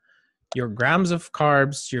have your grams of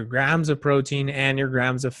carbs, your grams of protein, and your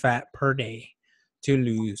grams of fat per day to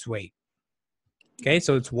lose weight. Okay,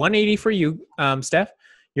 so it's 180 for you, Steph.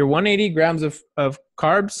 Your 180 grams of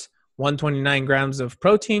carbs, 129 grams of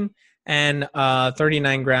protein, and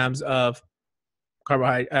 39 grams of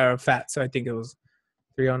carbohydrate fat. So I think it was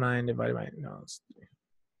 309 divided by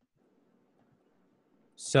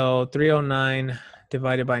so 309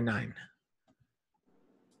 divided by 9.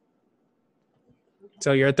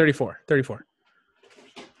 So you're at 34.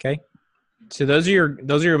 Okay. So those are your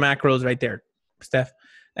macros right there, Steph.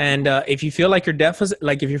 And if you feel like you're deficit,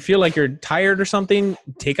 like if you feel like you're tired or something,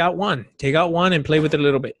 take out one and play with it a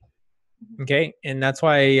little bit. Okay, and that's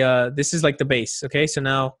why this is like the base. Okay, so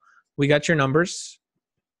now we got your numbers,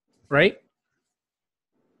 right?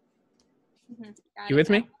 Mm-hmm. You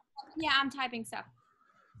with me? Yeah, I'm typing stuff.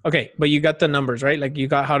 Okay, but you got the numbers, right? Like you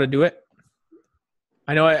got how to do it.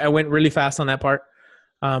 I know I went really fast on that part,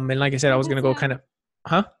 and like I said, I was gonna go kind of,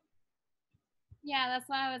 huh? Yeah, that's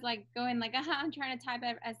why I was like going like, I'm trying to type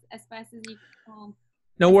it as fast as you can.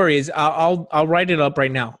 No worries. I'll write it up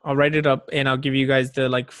right now. I'll write it up and I'll give you guys the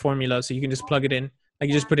like formula so you can just plug it in. Like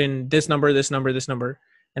you just put in this number, this number, this number,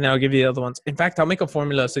 and then I'll give you the other ones. In fact, I'll make a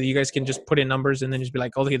formula so you guys can just put in numbers and then just be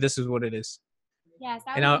like, okay, this is what it is. Yes,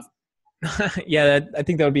 that would be yeah, I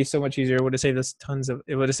think that would be so much easier. It would have saved us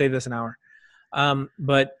an hour.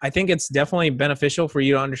 But I think it's definitely beneficial for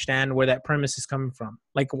you to understand where that premise is coming from,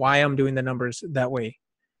 like why I'm doing the numbers that way.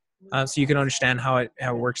 So you can understand how it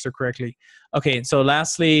works so correctly. Okay, so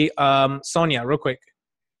lastly, Sonia, real quick.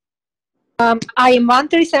 I am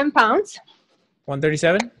 137 pounds.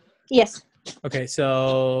 137? Yes. Okay,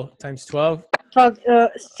 so times 12.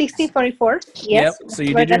 1644. Yes. Yep. So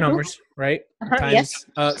you did your numbers, right? Times. Yes.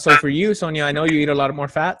 So for you, Sonia, I know you eat a lot more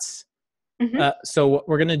fats. Mm-hmm. So what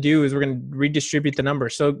we're gonna do is we're gonna redistribute the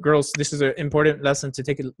numbers. So girls, this is an important lesson to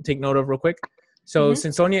take note of real quick. So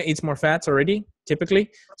since Sonia eats more fats already, typically,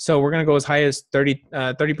 so we're going to go as high as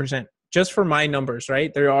 30%, just for my numbers,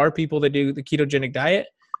 right? There are people that do the ketogenic diet,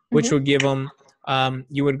 which would give them,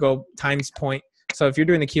 you would go times point. So if you're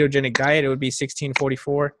doing the ketogenic diet, it would be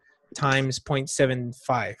 1644 times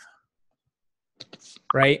 0.75,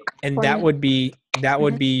 right? And that would be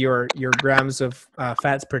your grams of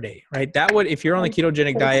fats per day, right? That would, if you're on the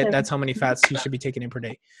ketogenic diet, that's how many fats you should be taking in per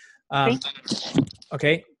day.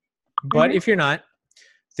 Okay. But if you're not,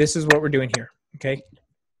 this is what we're doing here. Okay.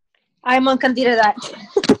 I'm on Candida diet.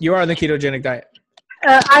 You are on the ketogenic diet.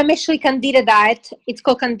 I'm actually Candida diet. It's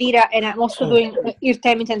called Candida, and I'm also doing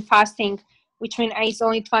intermittent fasting, which means I eat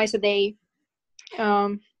only twice a day.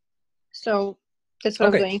 So that's what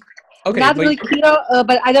I'm doing. Okay, Not but, really keto,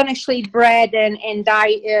 but I don't actually eat bread and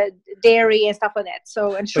dairy and stuff like that.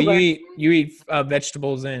 So and but sugar. you eat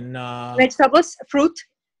vegetables and Vegetables, fruit.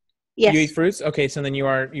 Yes. you eat fruits. Okay, so then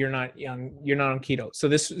you're not on keto. So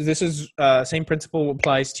this is same principle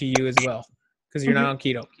applies to you as well because you're not on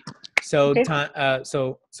keto. So Okay.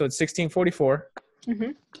 so it's 1644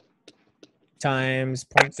 Mhm. times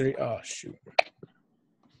 0.3. Oh shoot.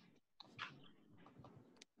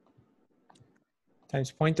 Times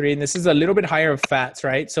 0.3, and this is a little bit higher of fats,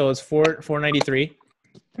 right? So it's 493.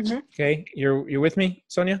 Mhm. Okay, you're with me,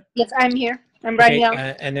 Sonia? Yes, I'm here. I'm writing Okay,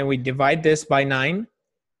 down. and then we divide this by 9.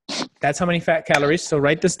 That's how many fat calories. So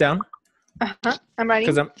write this down I'm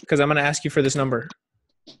writing. because I'm gonna ask you for this number.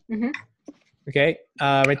 Mhm. Okay,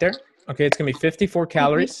 right there. Okay, it's gonna be 54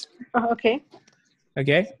 calories. Okay.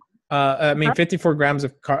 Okay, I mean 54 grams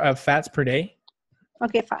of fats per day.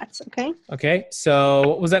 Okay, fats. Okay. Okay, so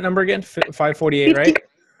what was that number again? 548, right?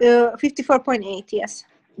 54.8. Yes.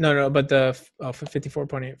 No, but the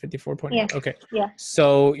 54.8, 54.8. Yeah. Okay. Yeah.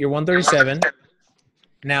 So you're 137.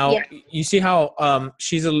 Now Yeah. you see how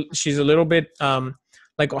she's a little bit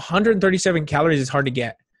like 137 calories is hard to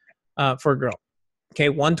get for a girl. Okay,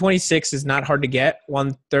 126 is not hard to get.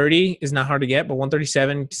 130 is not hard to get, but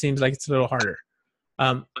 137 seems like it's a little harder.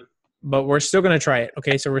 But we're still gonna try it.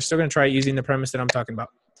 Okay, so we're still gonna try it using the premise that I'm talking about.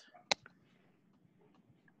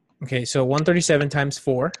 Okay, so 137 times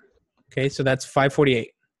 4. Okay, so that's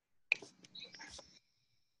 548.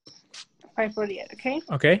 548. Okay.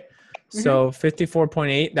 Okay, so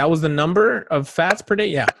 54.8. That was the number of fats per day.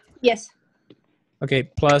 Yeah. Yes. Okay,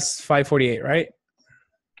 plus 548, right?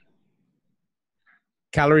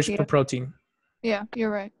 Calories Yeah. per protein. Yeah,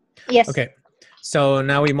 you're right. Yes. Okay, so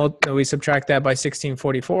now we subtract that by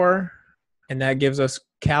 1644, and that gives us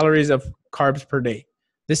calories of carbs per day.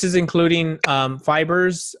 This is including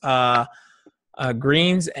fibers,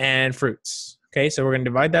 greens, and fruits. Okay, so we're going to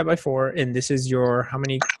divide that by 4, and this is your how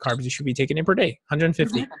many carbs you should be taking in per day.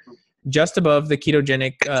 150, just above the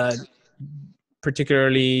ketogenic,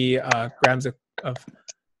 particularly grams of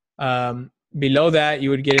below that, you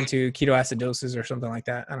would get into ketoacidosis or something like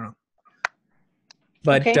that. I don't know.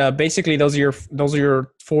 But Okay. basically, those are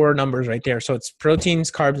your 4 numbers right there. So it's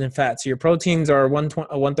proteins, carbs, and fats. So your proteins are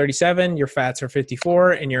 137, your fats are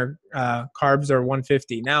 54, and your carbs are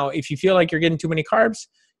 150. Now, if you feel like you're getting too many carbs,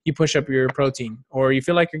 you push up your protein. Or you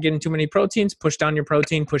feel like you're getting too many proteins, push down your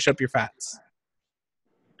protein, push up your fats.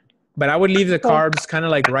 But I would leave the carbs kind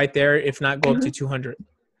of like right there, if not go up to 200.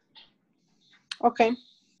 Okay.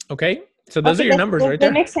 Okay? So those are your numbers right there.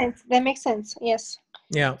 That makes sense. That makes sense. Yes.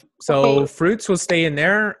 Yeah. So fruits will stay in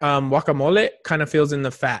there. Guacamole kind of fills in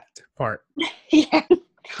the fat part. Yeah.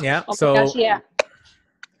 Yeah. Oh my gosh, yeah.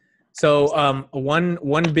 So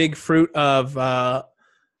one big fruit of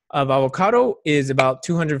avocado is about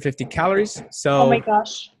 250 calories. So Oh my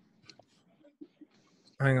gosh.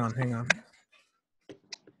 hang on.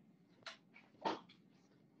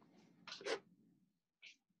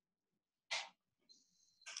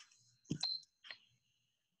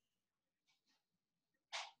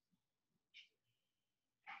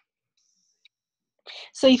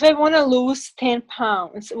 So if I want to lose 10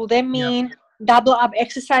 pounds, will that mean double up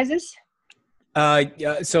exercises?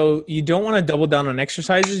 Yeah, so you don't want to double down on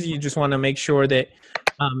exercises. You just want to make sure that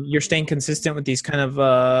you're staying consistent with these kind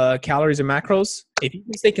of calories and macros. If you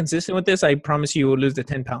can stay consistent with this, I promise you will lose the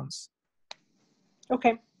 10 pounds.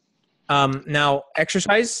 Okay. Now,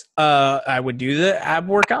 exercise, I would do the ab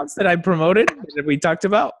workouts that I promoted, that we talked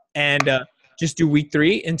about, and just do week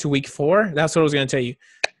 3 into week 4. That's what I was going to tell you.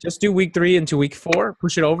 Just do week 3 into week 4,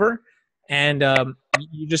 push it over, and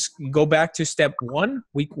you just go back to step 1,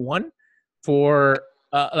 week 1, for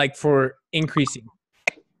increasing.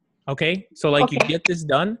 Okay, so like you get this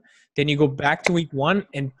done, then you go back to week 1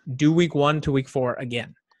 and do week 1 to week 4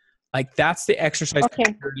 again. Like that's the exercise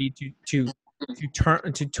to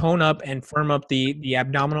tone up and firm up the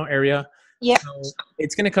abdominal area. Yeah. So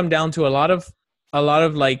it's going to come down to a lot of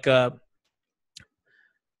like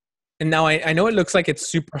and now I know it looks like it's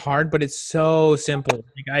super hard, but it's so simple.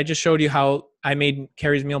 Like I just showed you how I made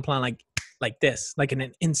Carrie's meal plan like this, like in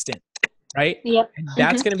an instant, right? Yep. And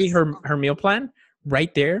that's going to be her meal plan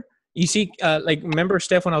right there. You see, like remember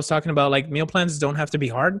Steph when I was talking about like meal plans don't have to be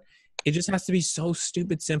hard. It just has to be so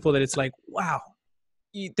stupid simple that it's like, wow,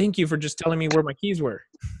 thank you for just telling me where my keys were.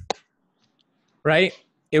 Right?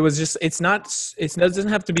 It was just, it doesn't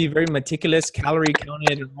have to be very meticulous, calorie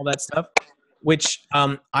counted and all that stuff, which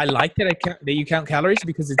I like that that you count calories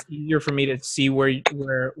because it's easier for me to see where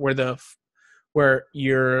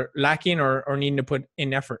you're lacking or needing to put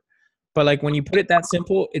in effort. But like when you put it that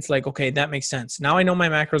simple, it's like, okay, that makes sense. Now I know my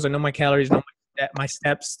macros, I know my calories, I know my my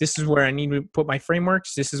steps. This is where I need to put my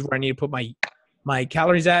frameworks. This is where I need to put my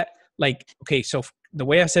calories at. Like, okay, so the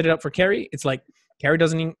way I set it up for Carrie, it's like Carrie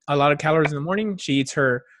doesn't eat a lot of calories in the morning. She eats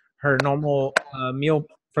her normal meal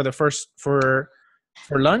for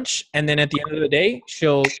lunch, and then at the end of the day,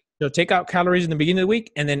 she'll take out calories in the beginning of the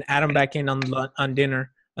week and then add them back in on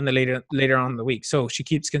dinner on the later on in the week. So she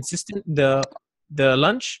keeps consistent the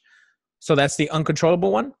lunch. So that's the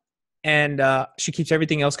uncontrollable one, and she keeps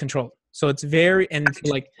everything else controlled. So it's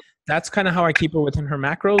like that's kind of how I keep her within her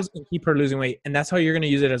macros and keep her losing weight. And that's how you're going to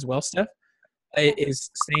use it as well, Steph.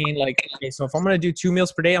 Is saying like, okay, so if I'm going to do 2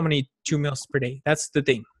 meals per day, I'm going to eat 2 meals per day. That's the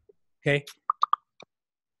thing. Okay.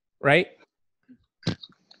 Right?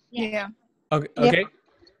 Yeah. Okay. Yep. Okay.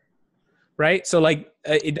 Right. So like,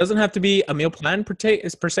 it doesn't have to be a meal plan per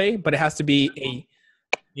se, but it has to be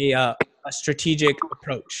a strategic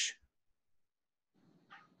approach.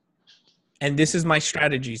 And this is my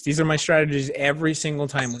strategies. These are my strategies every single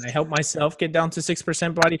time. When I help myself get down to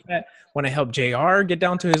 6% body fat, when I help JR get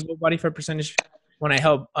down to his low body fat percentage, when I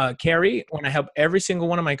help Carrie, when I help every single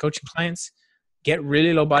one of my coaching clients get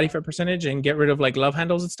really low body fat percentage and get rid of like love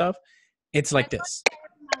handles and stuff, it's like this.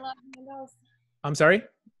 My love handles. I'm sorry?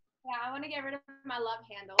 Yeah, I want to get rid of my love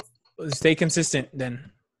handles. Stay consistent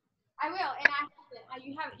then. I will, and I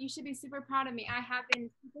have. You should be super proud of me. I have been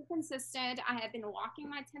super consistent. I have been walking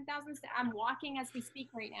my 10,000 steps. I'm walking as we speak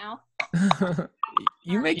right now.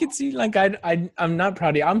 You make it seem like I'm not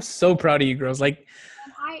proud of you. I'm so proud of you girls. Like,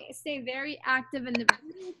 And I stay very active in the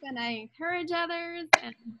group, and I encourage others.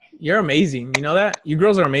 And you're amazing. You know that? You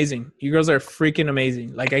girls are amazing. You girls are freaking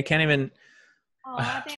amazing. Like, I can't even. I think